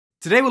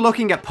Today we're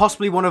looking at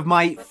possibly one of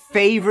my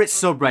favorite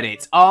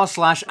subreddits,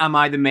 r/am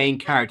I the main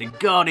character.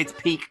 God, it's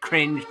peak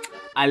cringe.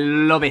 I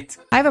love it.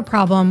 I have a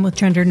problem with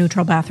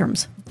gender-neutral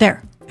bathrooms.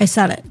 There, I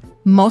said it.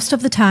 Most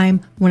of the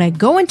time, when I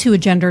go into a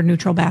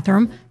gender-neutral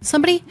bathroom,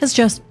 somebody has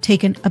just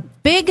taken a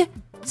big,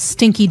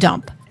 stinky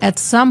dump. At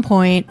some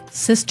point,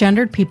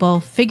 cisgendered people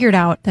figured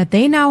out that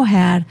they now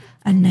had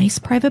a nice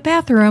private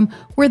bathroom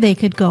where they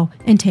could go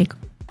and take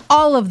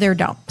all of their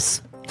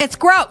dumps. It's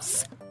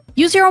gross!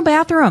 Use your own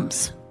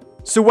bathrooms.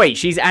 So wait,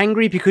 she's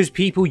angry because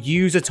people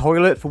use a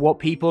toilet for what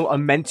people are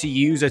meant to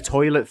use a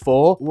toilet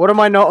for? What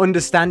am I not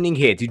understanding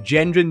here? Do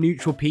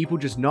gender-neutral people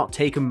just not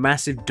take a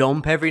massive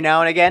dump every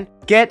now and again?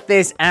 Get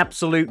this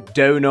absolute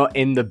donut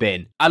in the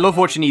bin. I love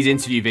watching these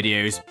interview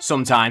videos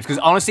sometimes because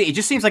honestly, it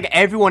just seems like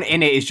everyone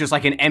in it is just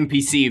like an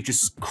NPC who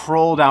just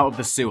crawled out of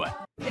the sewer.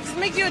 It just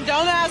makes you a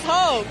donut-ass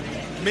hoe.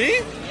 Me?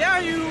 Yeah,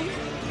 you.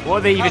 What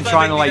are they even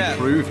trying to like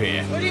prove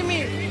here? What do you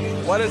mean?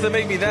 Why does it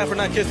make me that for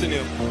not kissing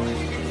you?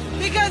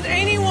 Because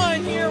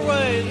anyone here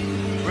would.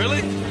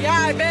 Really? Yeah,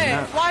 I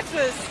bet. Watch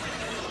this.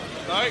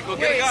 Alright, go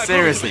get a guy.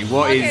 Seriously,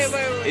 what is...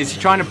 wait. Is she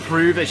trying to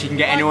prove that she can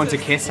get anyone to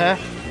kiss her?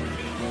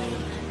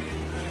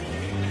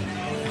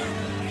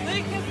 Let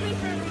it kiss me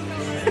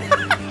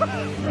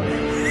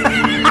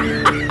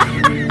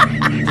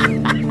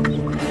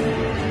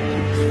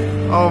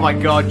for Oh my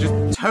god,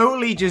 just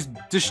totally just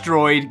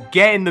destroyed.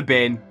 Get in the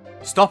bin.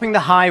 Stopping the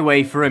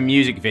highway for a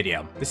music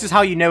video. This is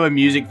how you know a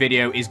music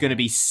video is going to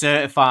be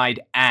certified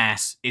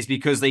ass, is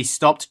because they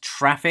stopped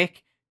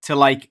traffic to,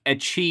 like,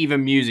 achieve a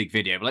music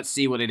video. But let's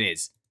see what it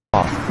is.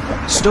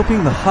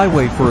 Stopping the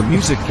highway for a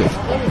music video.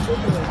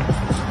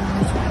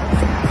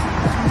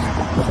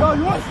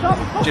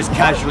 Just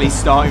casually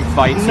starting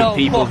fights with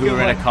people who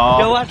are in a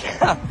car.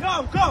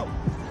 Go!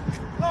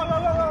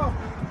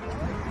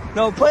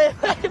 No, play.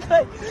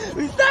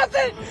 We stopped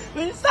it!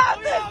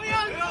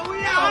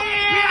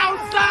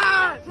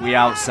 We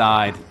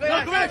outside.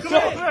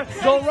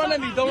 Don't run at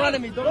me, don't run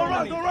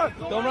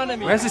at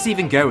me. Where's this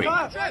even going?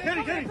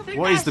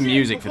 What is the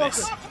music for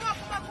this?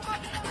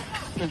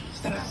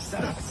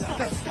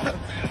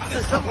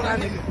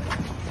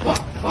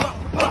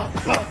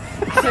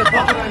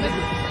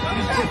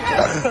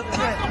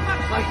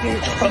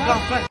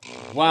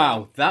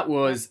 Wow, that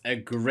was a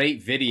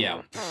great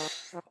video.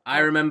 I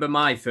remember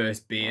my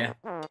first beer.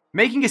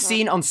 Making a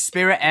scene on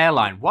Spirit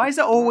Airline. Why is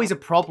that always a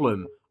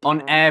problem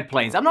on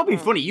airplanes? I'm not being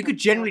funny. You could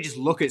generally just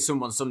look at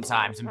someone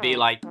sometimes and be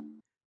like,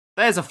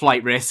 there's a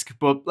flight risk,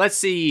 but let's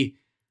see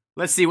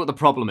what the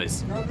problem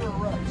is.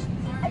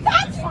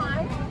 That's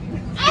fine.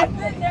 I've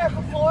been there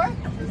before.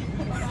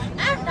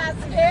 I'm not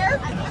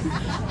scared.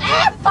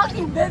 I've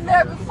fucking been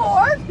there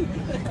before.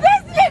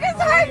 This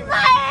nigga's hurting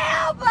my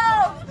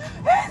elbow.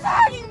 He's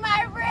hurting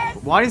my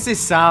wrist. Why does this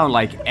sound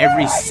like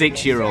every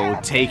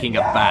 6-year-old taking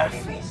a bath?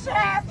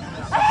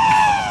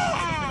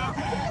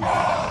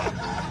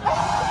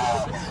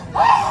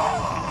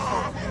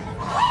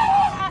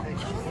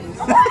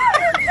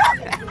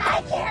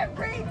 I can't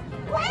breathe.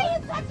 Why are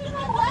you touching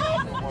my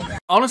leg?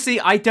 Honestly,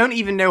 I don't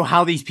even know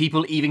how these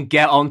people even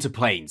get onto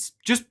planes.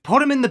 Just put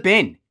them in the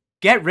bin.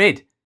 Get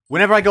rid.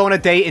 Whenever I go on a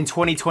date in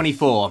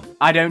 2024,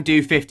 I don't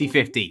do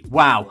 50-50.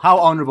 Wow, how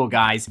honorable,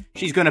 guys.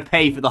 She's gonna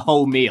pay for the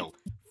whole meal.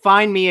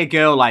 Find me a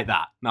girl like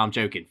that. No, I'm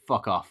joking.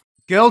 Fuck off.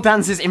 Girl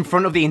dances in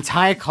front of the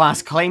entire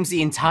class, claims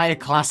the entire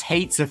class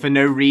hates her for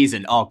no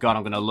reason. Oh god,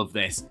 I'm gonna love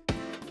this.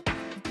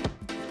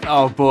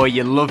 Oh boy,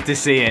 you love to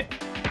see it.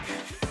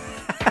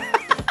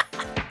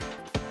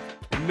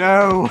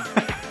 No.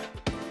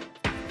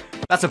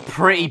 That's a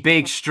pretty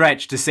big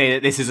stretch to say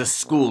that this is a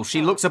school.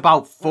 She looks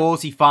about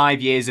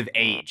 45 years of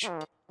age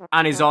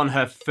and is on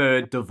her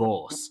 3rd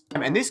divorce.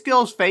 And this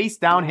girl's face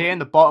down here in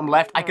the bottom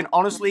left, I can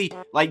honestly,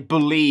 like,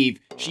 believe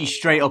she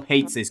straight up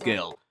hates this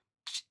girl.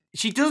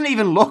 She doesn't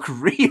even look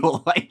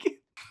real.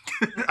 Like,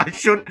 I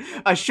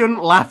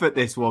shouldn't laugh at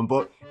this one,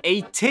 but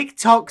a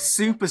TikTok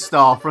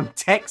superstar from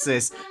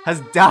Texas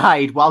has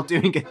died while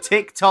doing a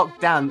TikTok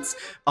dance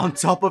on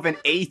top of an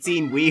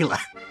 18-wheeler.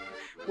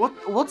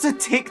 What's a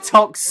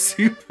TikTok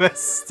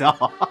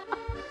superstar?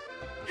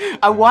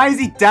 And why is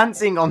he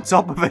dancing on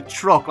top of a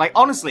truck? Like,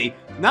 honestly,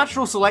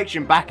 natural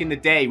selection back in the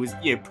day was,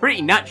 you know,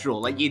 pretty natural.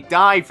 Like, you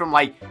die from,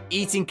 like,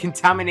 eating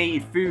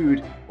contaminated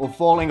food or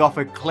falling off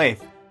a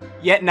cliff.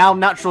 Yet now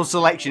natural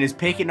selection is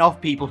picking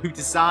off people who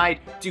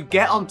decide to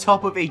get on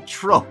top of a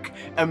truck,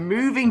 a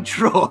moving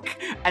truck,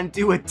 and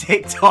do a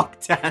TikTok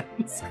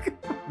dance.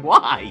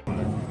 Why?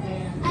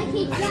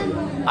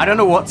 I don't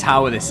know what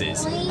tower this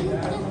is.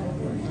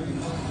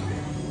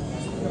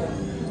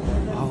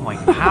 Oh my,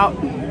 how?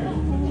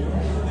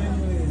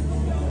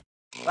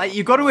 Like,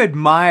 you got to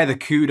admire the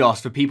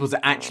kudos for people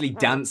to actually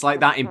dance like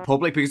that in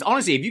public, because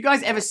honestly, have you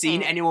guys ever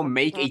seen anyone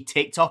make a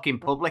TikTok in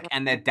public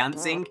and they're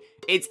dancing?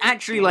 It's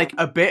actually like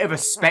a bit of a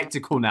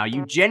spectacle now.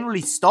 You generally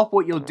stop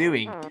what you're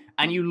doing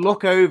and you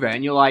look over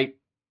and you're like,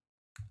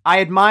 I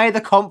admire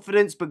the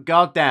confidence, but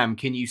goddamn,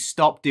 can you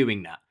stop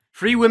doing that?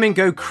 3 women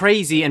go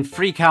crazy and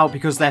freak out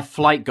because their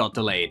flight got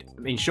delayed.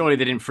 I mean, surely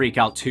they didn't freak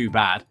out too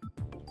bad.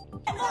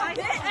 And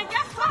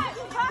guess what?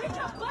 You tried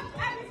to book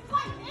every flight.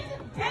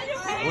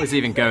 What is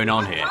even going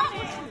on here?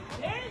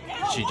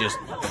 She just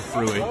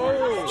threw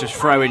it. Just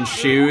throwing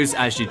shoes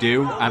as you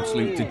do.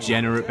 Absolute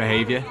degenerate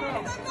behavior.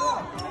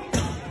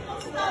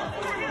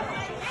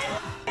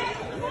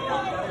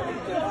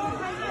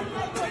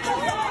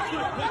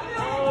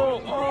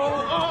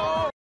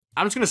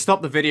 I'm just going to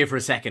stop the video for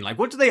a second. Like,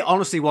 what do they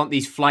honestly want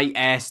these flight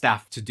air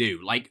staff to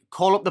do? Like,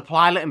 call up the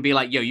pilot and be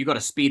like, yo, you got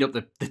to speed up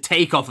the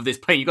takeoff of this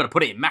plane. You got to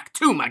put it in Mach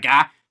 2, my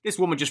guy. This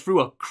woman just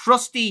threw a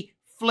crusty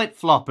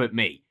flip-flop at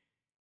me.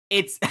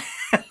 It's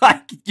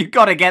like, you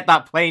got to get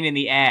that plane in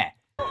the air.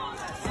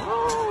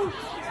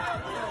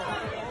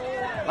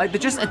 Like, they're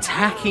just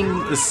attacking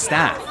the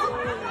staff.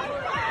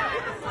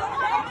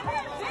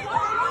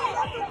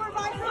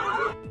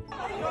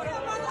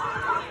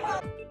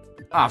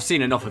 Oh, I've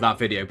seen enough of that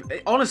video.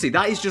 Honestly,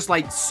 that is just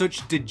like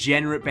such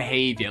degenerate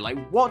behavior.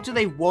 Like, what do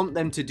they want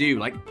them to do?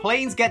 Like,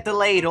 planes get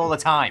delayed all the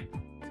time.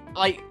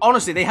 Like,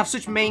 honestly, they have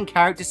such main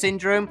character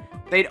syndrome,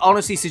 they'd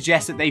honestly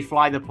suggest that they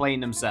fly the plane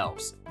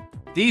themselves.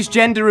 These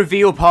gender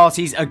reveal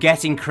parties are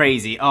getting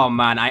crazy. Oh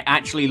man, I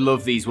actually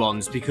love these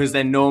ones because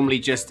they're normally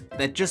just,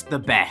 they're just the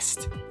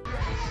best.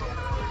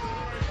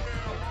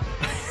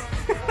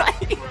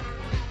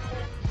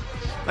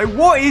 Like,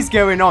 what is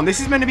going on? This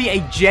is meant to be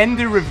a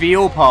gender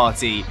reveal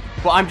party,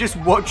 but I'm just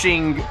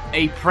watching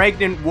a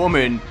pregnant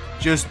woman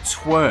just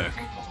twerk.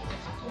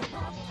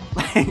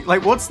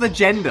 Like, what's the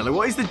gender? Like,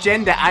 what is the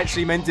gender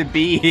actually meant to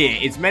be here?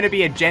 It's meant to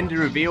be a gender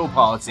reveal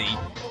party,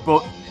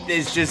 but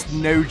there's just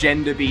no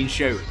gender being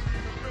shown.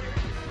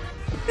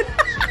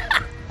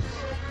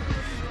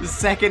 The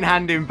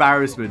second-hand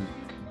embarrassment.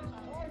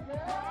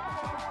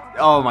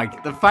 Oh my,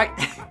 the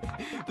fact,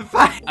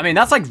 I mean,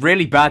 that's like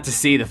really bad to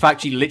see. The fact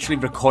she literally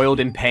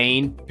recoiled in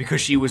pain because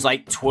she was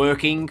like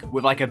twerking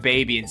with like a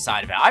baby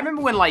inside of it. I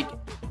remember when like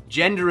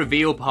gender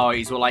reveal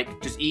parties were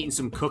like just eating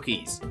some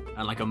cookies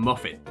and like a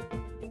muffin.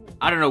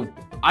 I don't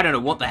know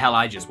what the hell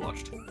I just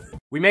watched.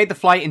 We made the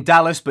flight in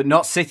Dallas, but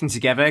not sitting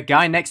together.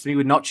 Guy next to me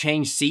would not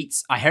change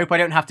seats. I hope I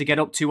don't have to get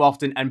up too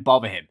often and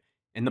bother him.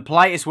 In the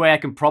politest way I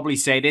can probably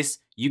say this,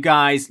 you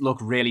guys look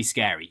really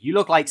scary. You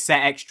look like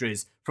set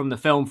extras from the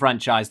film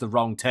franchise The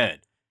Wrong Turn.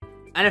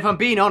 And if I'm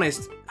being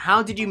honest,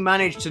 how did you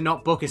manage to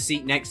not book a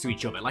seat next to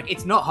each other? Like,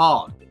 it's not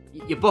hard.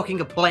 You're booking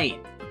a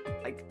plane.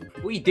 Like,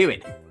 what are you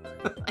doing?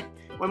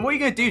 What are you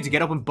going to do to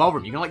get up and bother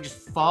him? You're going to, like,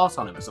 just fart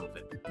on him or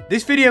something.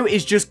 This video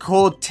is just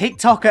called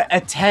TikToker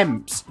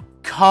Attempts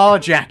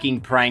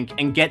Carjacking Prank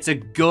and Gets a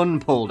Gun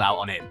Pulled Out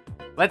on Him.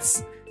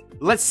 Let's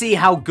see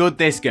how good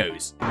this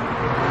goes.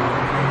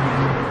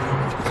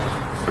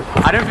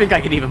 I don't think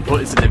I can even put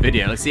this in the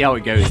video. Let's see how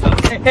it goes, though.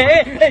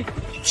 Hey!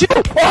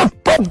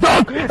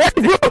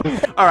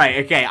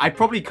 Alright, okay, I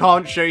probably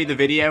can't show you the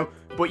video,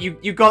 but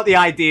you got the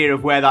idea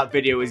of where that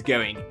video is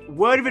going.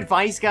 Word of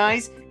advice,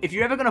 guys, if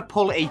you're ever going to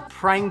pull a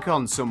prank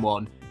on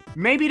someone,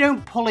 maybe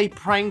don't pull a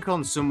prank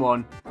on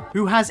someone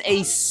who has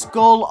a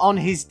skull on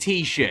his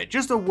t-shirt.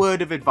 Just a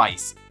word of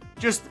advice.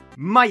 Just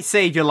might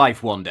save your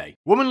life one day.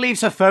 Woman leaves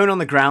her phone on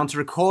the ground to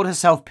record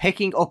herself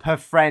picking up her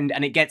friend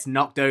and it gets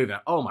knocked over.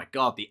 Oh my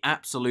god, the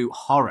absolute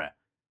horror.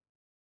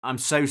 I'm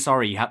so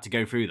sorry you had to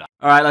go through that.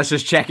 Alright, let's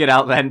just check it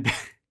out then.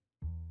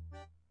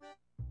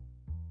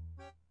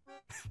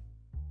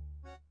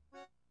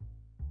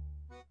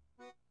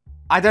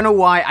 I don't know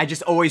why, I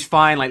just always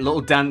find like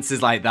little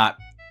dances like that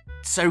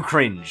so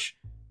cringe.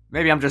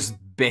 Maybe I'm just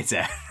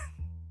bitter.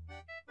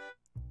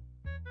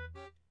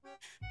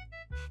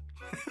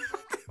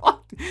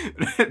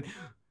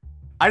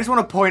 I just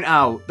want to point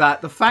out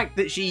that the fact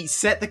that she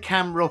set the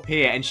camera up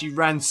here and she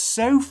ran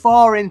so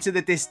far into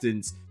the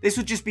distance, this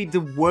would just be the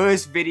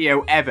worst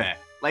video ever.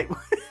 Like,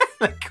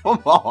 like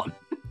come on.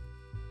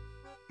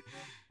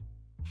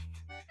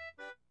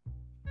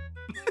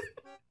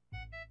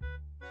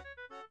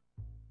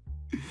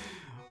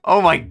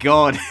 Oh my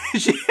god.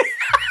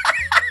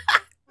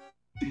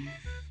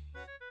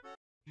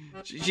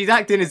 She's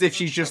acting as if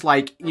she's just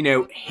like, you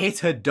know, hit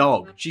her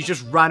dog. She's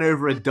just ran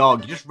over a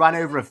dog. You just ran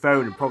over a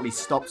phone and probably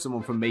stopped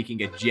someone from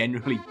making a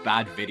generally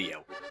bad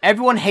video.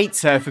 Everyone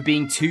hates her for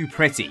being too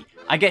pretty.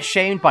 I get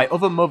shamed by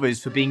other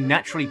mothers for being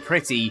naturally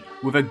pretty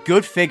with a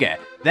good figure.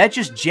 They're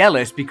just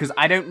jealous because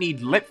I don't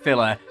need lip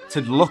filler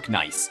to look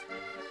nice.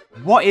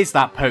 What is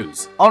that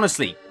pose?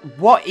 Honestly,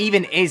 what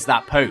even is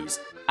that pose?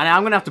 And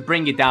I'm going to have to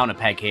bring you down a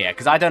peg here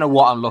because I don't know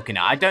what I'm looking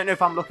at. I don't know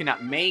if I'm looking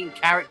at main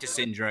character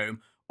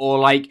syndrome or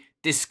like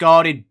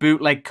discarded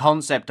bootleg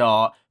concept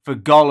art for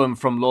Gollum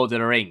from Lord of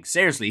the Rings.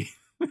 Seriously,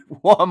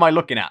 what am I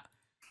looking at?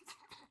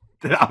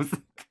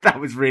 That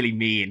was really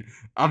mean.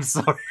 I'm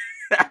sorry.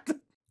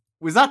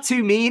 Was that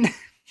too mean?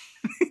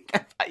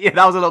 Yeah,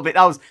 that was a little bit.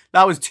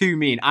 That was too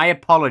mean. I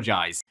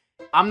apologize.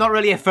 I'm not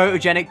really a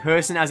photogenic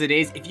person as it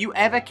is. If you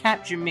ever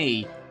capture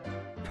me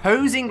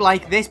posing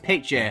like this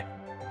picture,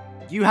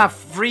 you have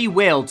free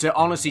will to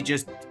honestly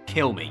just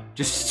kill me.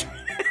 Just...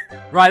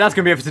 Right, that's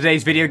going to be it for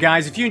today's video,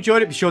 guys. If you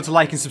enjoyed it, be sure to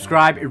like and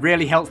subscribe. It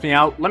really helps me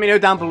out. Let me know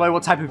down below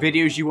what type of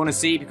videos you want to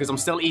see, because I'm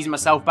still easing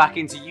myself back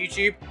into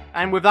YouTube.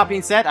 And with that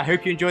being said, I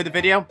hope you enjoyed the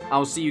video.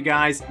 I'll see you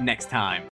guys next time.